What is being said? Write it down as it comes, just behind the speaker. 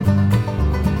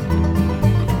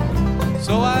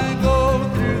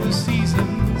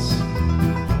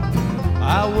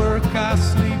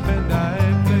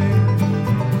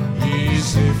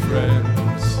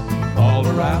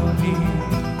around me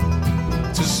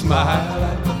to smile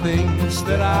at the things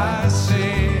that I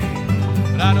say.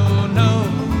 But I don't know,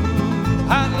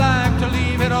 I'd like to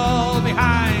leave it all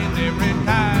behind every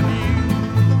time you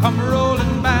come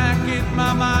rolling back in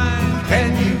my mind.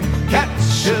 Can you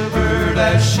catch a bird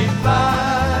as she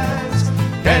flies?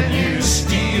 Can you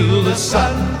steal the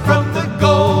sun from the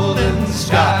golden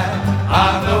sky?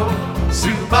 I know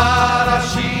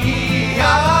Subarashi,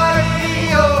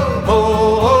 ai-o,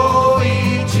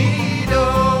 o-ichido.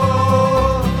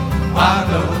 I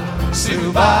know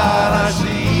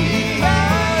Subarashi,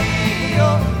 ai-o,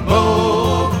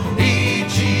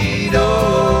 o-ichido.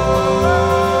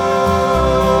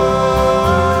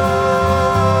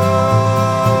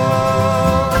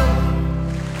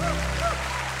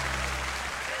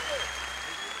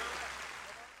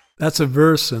 That's a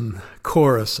verse and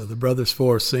chorus of the Brothers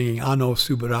Four singing Ano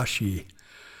Subarashi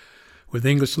with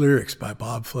English lyrics by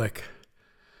Bob Flick.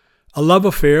 A love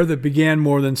affair that began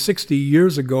more than 60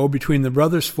 years ago between the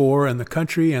Brothers Four and the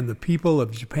country and the people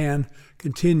of Japan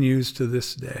continues to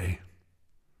this day.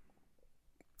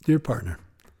 Dear partner,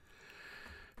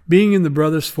 being in the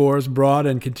Brothers Four has brought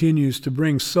and continues to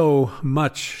bring so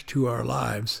much to our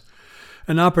lives.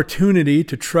 An opportunity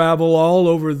to travel all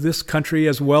over this country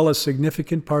as well as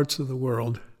significant parts of the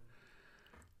world.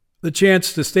 The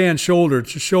chance to stand shoulder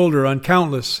to shoulder on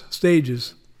countless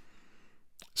stages.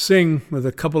 Sing with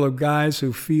a couple of guys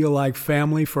who feel like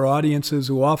family for audiences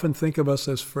who often think of us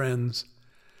as friends.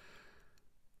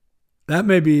 That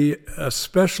may be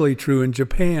especially true in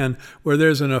Japan, where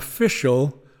there's an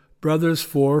official Brothers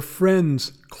Four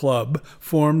Friends Club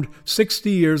formed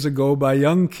 60 years ago by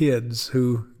young kids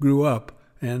who grew up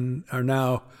and are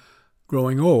now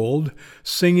growing old,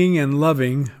 singing and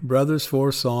loving Brothers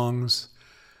Four songs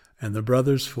and the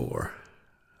Brothers Four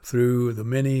through the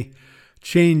many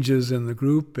changes in the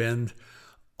group and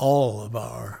all of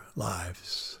our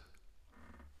lives.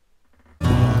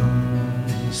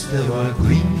 Once there were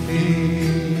green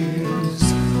fields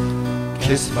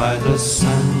kissed by the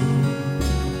sun.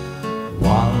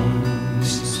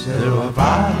 Once there were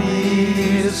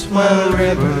valleys where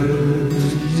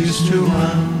rivers used to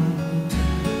run.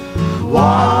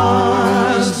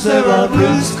 Once there were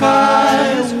blue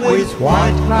skies with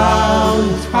white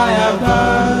clouds high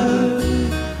above.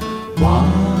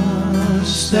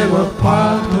 Once there were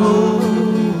Pato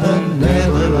and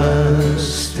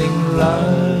everlasting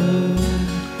love.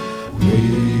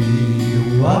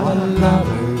 We were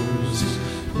lovers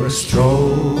were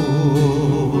strolled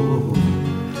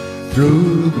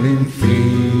through green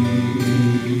fields.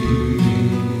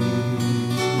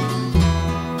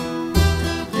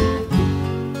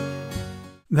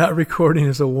 That recording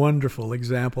is a wonderful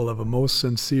example of a most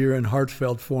sincere and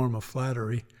heartfelt form of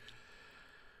flattery.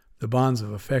 The bonds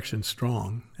of affection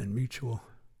strong and mutual.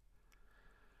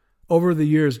 Over the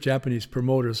years, Japanese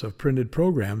promoters have printed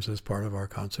programs as part of our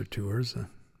concert tours.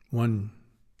 One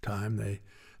time they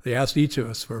asked each of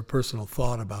us for a personal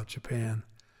thought about Japan.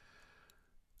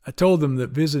 I told them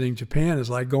that visiting Japan is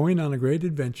like going on a great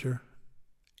adventure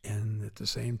and at the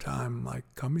same time like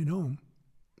coming home.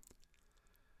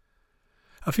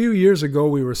 A few years ago,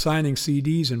 we were signing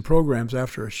CDs and programs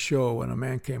after a show, and a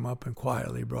man came up and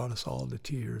quietly brought us all to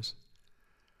tears.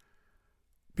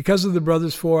 Because of the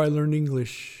Brothers Four, I learned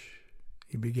English,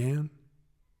 he began.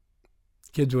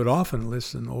 Kids would often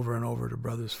listen over and over to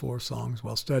Brothers Four songs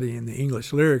while studying the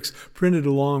English lyrics printed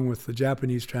along with the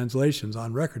Japanese translations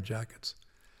on record jackets.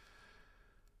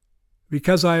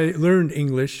 Because I learned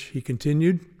English, he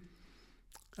continued,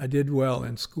 I did well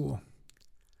in school.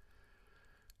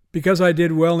 Because I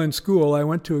did well in school, I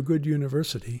went to a good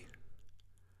university.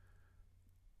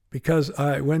 Because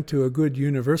I went to a good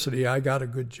university, I got a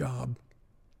good job.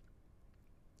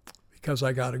 Because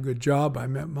I got a good job, I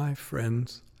met my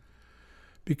friends.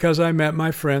 Because I met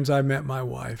my friends, I met my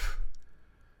wife.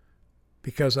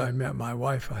 Because I met my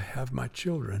wife, I have my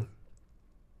children.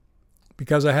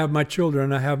 Because I have my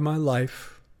children, I have my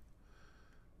life.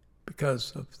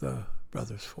 Because of the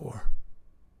Brothers Four.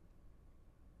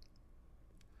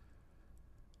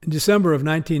 In December of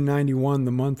 1991,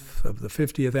 the month of the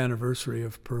 50th anniversary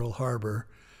of Pearl Harbor,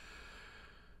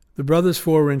 the Brothers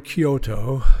Four were in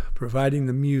Kyoto, providing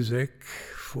the music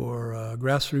for a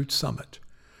grassroots summit,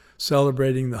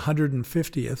 celebrating the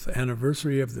 150th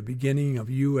anniversary of the beginning of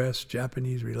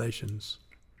U.S.-Japanese relations.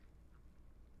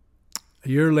 A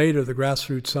year later, the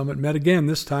grassroots summit met again,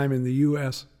 this time in the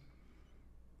U.S.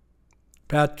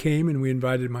 Pat came and we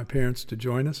invited my parents to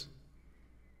join us.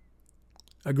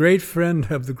 A great friend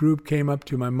of the group came up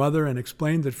to my mother and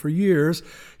explained that for years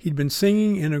he'd been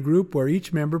singing in a group where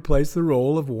each member plays the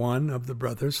role of one of the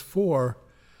Brothers Four.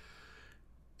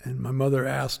 And my mother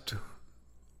asked,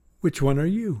 "Which one are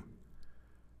you?"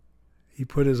 He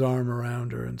put his arm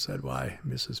around her and said, "Why,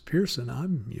 Mrs. Pearson,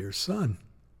 I'm your son."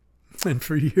 And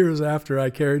for years after, I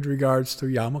carried regards to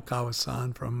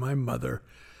Yamakawa-san from my mother,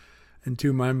 and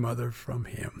to my mother from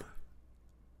him.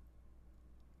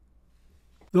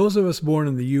 Those of us born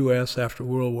in the U.S. after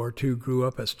World War II grew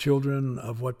up as children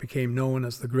of what became known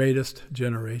as the Greatest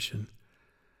Generation.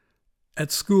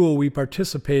 At school, we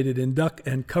participated in duck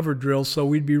and cover drills so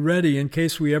we'd be ready in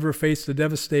case we ever faced a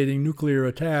devastating nuclear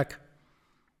attack.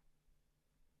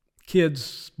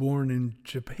 Kids born in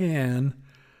Japan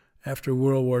after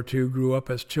World War II grew up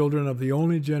as children of the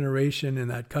only generation in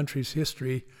that country's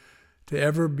history to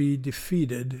ever be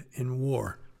defeated in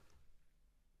war.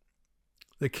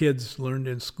 The kids learned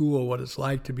in school what it's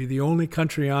like to be the only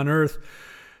country on earth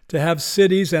to have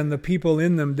cities and the people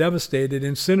in them devastated,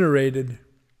 incinerated,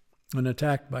 and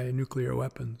attacked by nuclear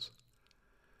weapons.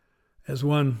 As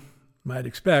one might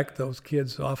expect, those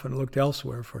kids often looked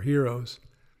elsewhere for heroes.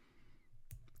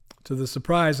 To the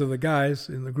surprise of the guys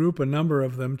in the group, a number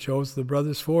of them chose the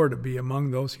Brothers Four to be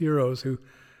among those heroes who,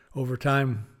 over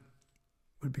time,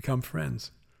 would become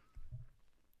friends.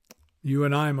 You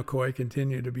and I, McCoy,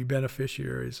 continue to be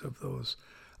beneficiaries of those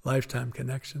lifetime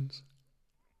connections.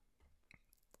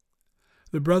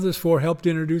 The Brothers Four helped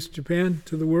introduce Japan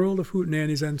to the world of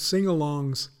hootenannies and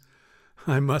sing-alongs.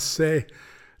 I must say,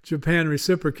 Japan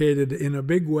reciprocated in a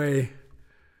big way.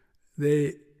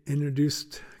 They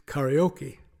introduced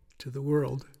karaoke to the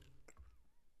world.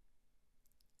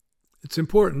 It's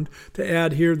important to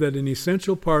add here that an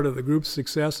essential part of the group's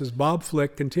success is Bob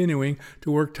Flick continuing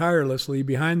to work tirelessly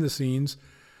behind the scenes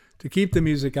to keep the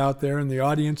music out there and the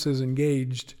audiences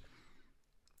engaged,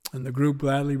 and the group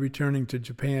gladly returning to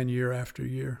Japan year after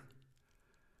year.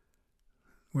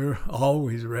 We're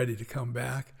always ready to come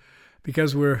back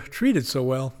because we're treated so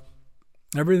well.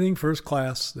 Everything first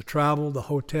class, the travel, the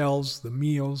hotels, the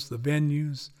meals, the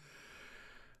venues,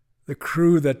 the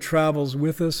crew that travels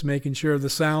with us, making sure the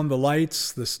sound, the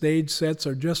lights, the stage sets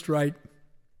are just right.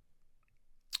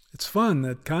 It's fun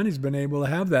that Connie's been able to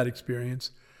have that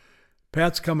experience.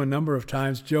 Pat's come a number of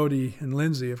times. Jody and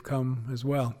Lindsay have come as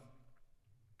well.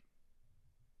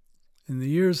 In the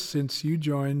years since you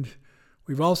joined,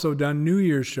 we've also done New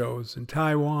Year's shows in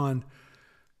Taiwan,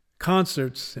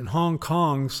 concerts in Hong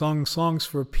Kong, sung songs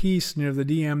for peace near the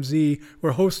DMZ,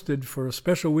 were hosted for a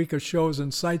special week of shows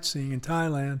and sightseeing in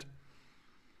Thailand.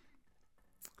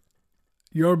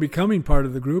 Your becoming part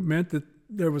of the group meant that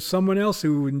there was someone else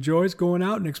who enjoys going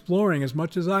out and exploring as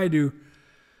much as I do.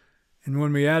 And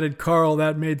when we added Carl,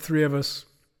 that made three of us.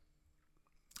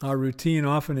 Our routine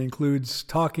often includes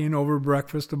talking over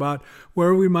breakfast about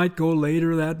where we might go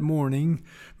later that morning,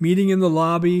 meeting in the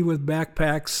lobby with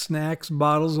backpacks, snacks,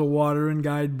 bottles of water, and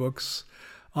guidebooks,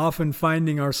 often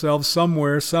finding ourselves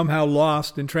somewhere, somehow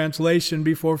lost in translation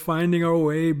before finding our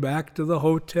way back to the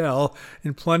hotel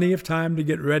in plenty of time to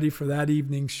get ready for that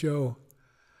evening's show.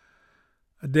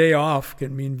 A day off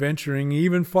can mean venturing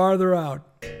even farther out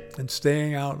and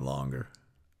staying out longer.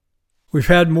 We've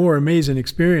had more amazing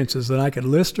experiences than I could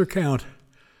list or count,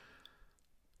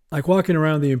 like walking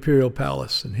around the Imperial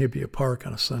Palace in Hibiya Park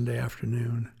on a Sunday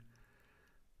afternoon,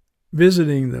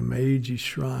 visiting the Meiji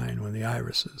Shrine when the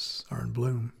irises are in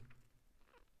bloom,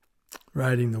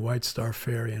 riding the White Star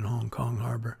Ferry in Hong Kong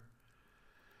Harbor,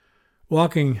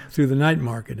 walking through the night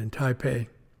market in Taipei,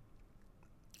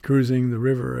 cruising the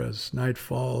river as night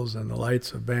falls and the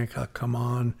lights of Bangkok come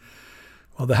on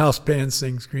while the house band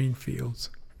sings Green Fields,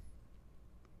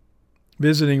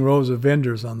 visiting rows of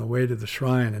vendors on the way to the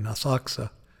shrine in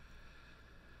Asakusa,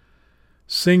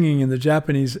 singing in the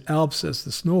Japanese Alps as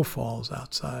the snow falls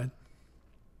outside,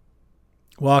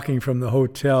 walking from the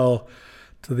hotel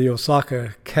to the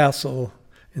Osaka castle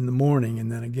in the morning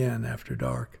and then again after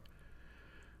dark,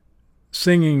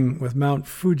 singing with Mount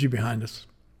Fuji behind us,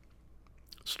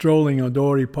 strolling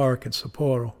Odori Park in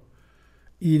Sapporo,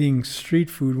 eating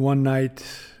street food one night,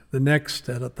 the next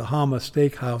at the Hama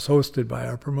Steakhouse hosted by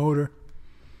our promoter,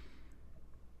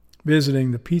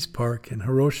 visiting the Peace Park in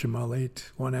Hiroshima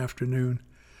late one afternoon,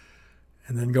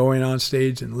 and then going on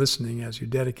stage and listening as you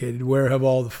dedicated Where Have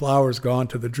All the Flowers Gone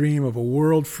to the dream of a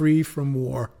world free from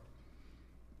war.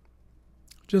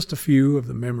 Just a few of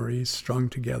the memories strung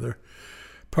together,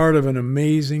 part of an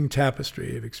amazing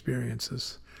tapestry of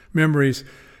experiences. Memories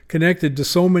connected to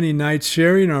so many nights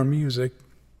sharing our music,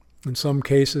 in some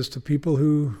cases to people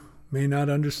who may not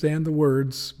understand the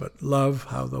words, but love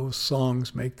how those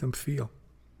songs make them feel.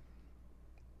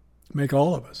 Make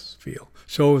all of us feel.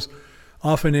 Shows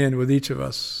often end with each of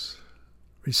us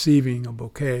receiving a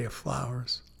bouquet of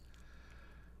flowers.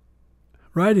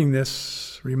 Writing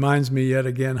this reminds me yet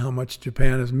again how much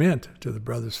Japan has meant to the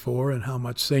Brothers Four and how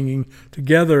much singing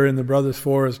together in the Brothers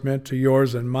Four has meant to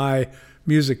yours and my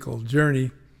musical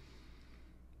journey.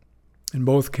 In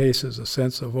both cases, a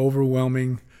sense of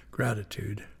overwhelming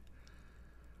gratitude.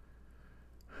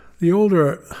 The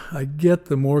older I get,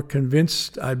 the more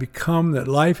convinced I become that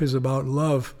life is about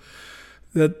love,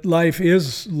 that life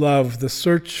is love, the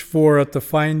search for it, the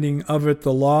finding of it,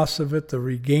 the loss of it, the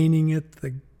regaining it,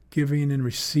 the giving and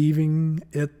receiving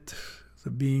it, the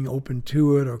being open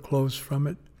to it or closed from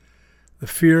it, the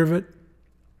fear of it,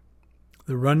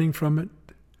 the running from it,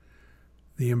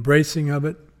 the embracing of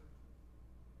it.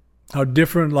 How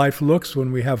different life looks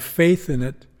when we have faith in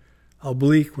it, how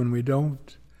bleak when we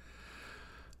don't.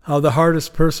 How the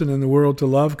hardest person in the world to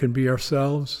love can be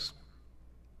ourselves.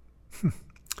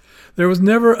 There was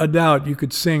never a doubt you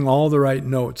could sing all the right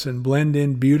notes and blend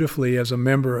in beautifully as a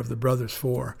member of the Brothers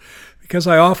Four, because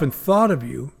I often thought of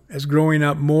you as growing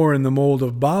up more in the mold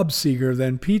of Bob Seger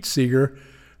than Pete Seeger.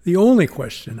 The only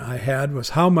question I had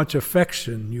was how much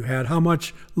affection you had, how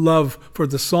much love for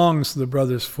the songs the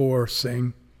Brothers Four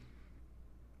sing.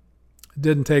 It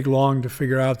didn't take long to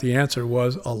figure out the answer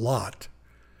was a lot.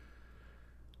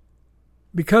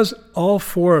 Because all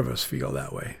four of us feel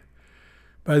that way.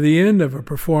 By the end of a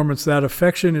performance, that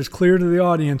affection is clear to the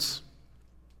audience.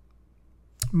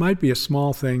 It might be a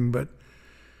small thing, but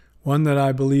one that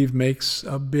I believe makes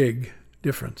a big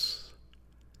difference.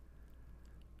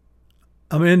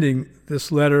 I'm ending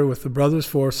this letter with the Brothers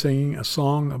Four singing a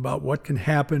song about what can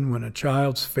happen when a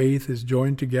child's faith is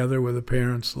joined together with a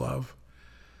parent's love.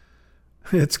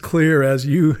 It's clear as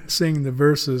you sing the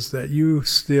verses that you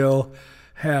still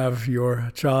have your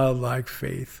childlike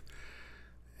faith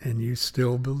and you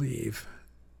still believe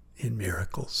in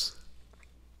miracles.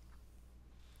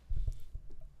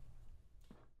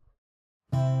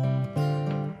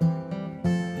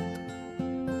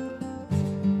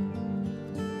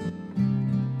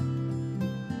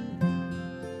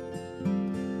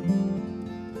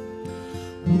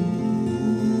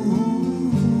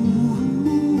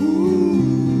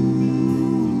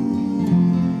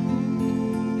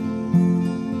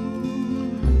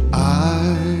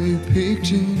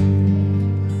 Peeked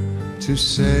in to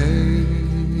say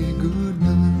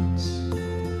goodnight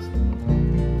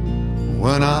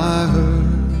when I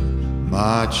heard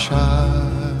my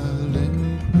child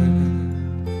in prayer,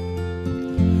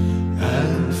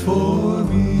 and for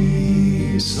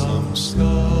me some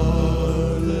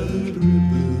scarlet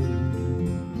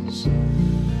ribbons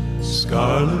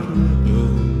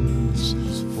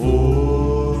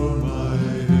for my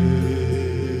head.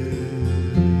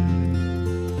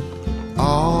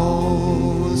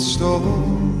 All the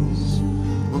stores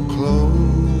were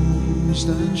closed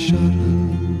and shuttered,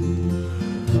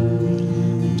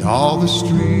 and all the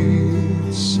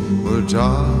streets were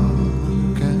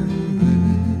dark and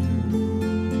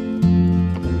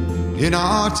bare. In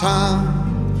our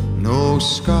town, no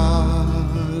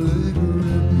scarlet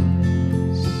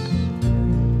ribbons,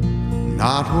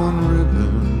 not one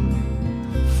ribbon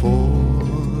for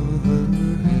her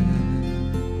head.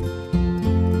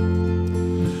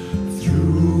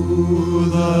 Through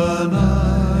the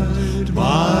night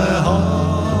my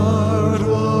heart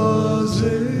was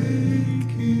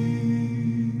aching,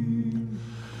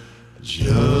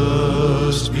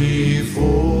 just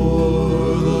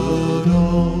before the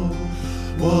dawn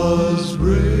was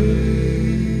breaking.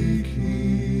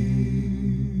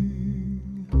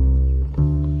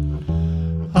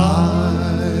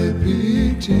 I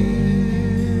peeked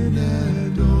in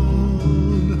and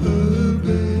on her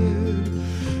bed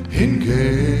in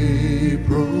gay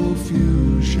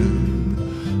profusion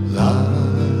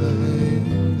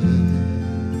lying there.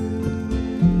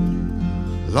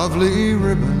 Lovely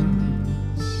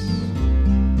ribbons,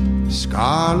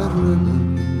 scarlet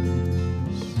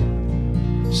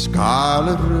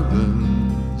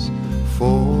ribbons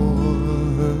for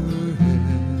her head.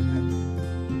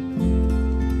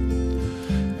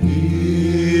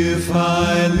 If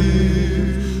I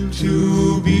live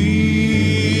to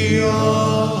be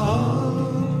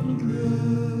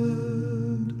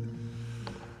 100,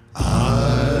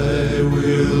 I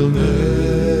will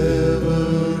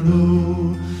never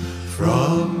know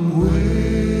from where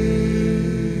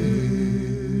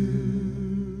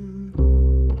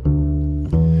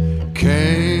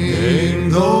came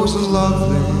those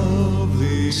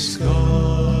lovely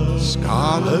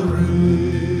scarlet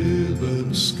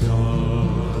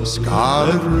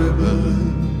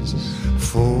ribbons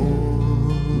for